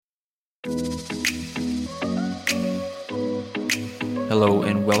Hello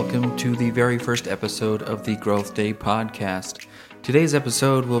and welcome to the very first episode of the Growth Day podcast. Today's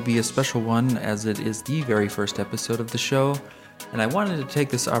episode will be a special one as it is the very first episode of the show, and I wanted to take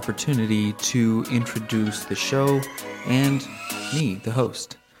this opportunity to introduce the show and me, the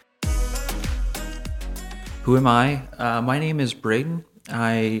host. Who am I? My name is Bradyn.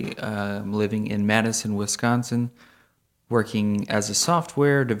 I am living in Madison, Wisconsin, working as a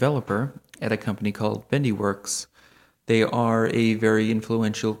software developer at a company called BendyWorks. They are a very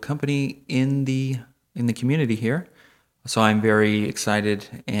influential company in the community here, so I'm very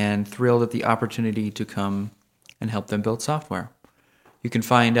excited and thrilled at the opportunity to come and help them build software. You can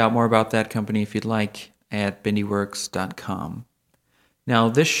find out more about that company if you'd like at bendyworks.com. Now,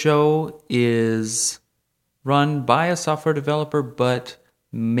 this show is run by a software developer, but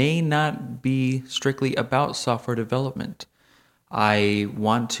may not be strictly about software development. I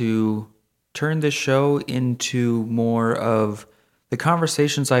want to turn this show into more of the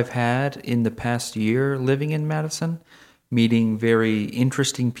conversations I've had in the past year living in Madison, meeting very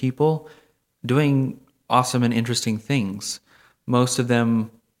interesting people, doing awesome and interesting things. Most of them,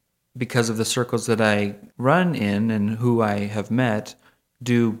 because of the circles that I run in and who I have met,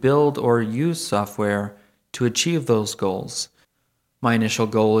 do build or use software to achieve those goals. My initial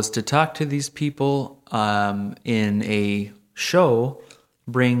goal is to talk to these people in a show,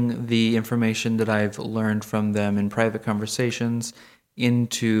 bring the information that I've learned from them in private conversations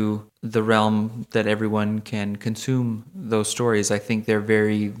into the realm that everyone can consume those stories. I think they're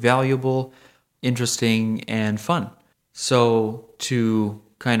very valuable, interesting, and fun. So to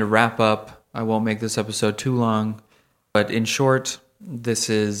kind of wrap up, I won't make this episode too long, but in short, this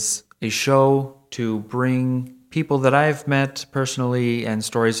is a show to bring people that I've met personally and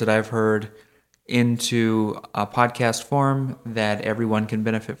stories that I've heard into a podcast form that everyone can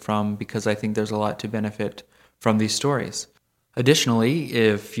benefit from, because I think there's a lot to benefit from these stories. Additionally,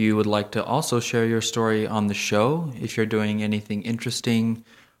 if you would like to also share your story on the show, if you're doing anything interesting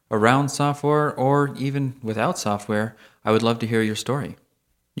around software or even without software, I would love to hear your story.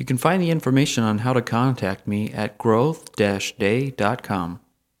 You can find the information on how to contact me at growth-day.com.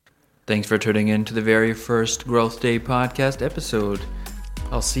 Thanks for tuning in to the very first Growth Day podcast episode.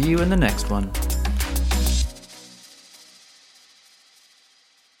 I'll see you in the next one.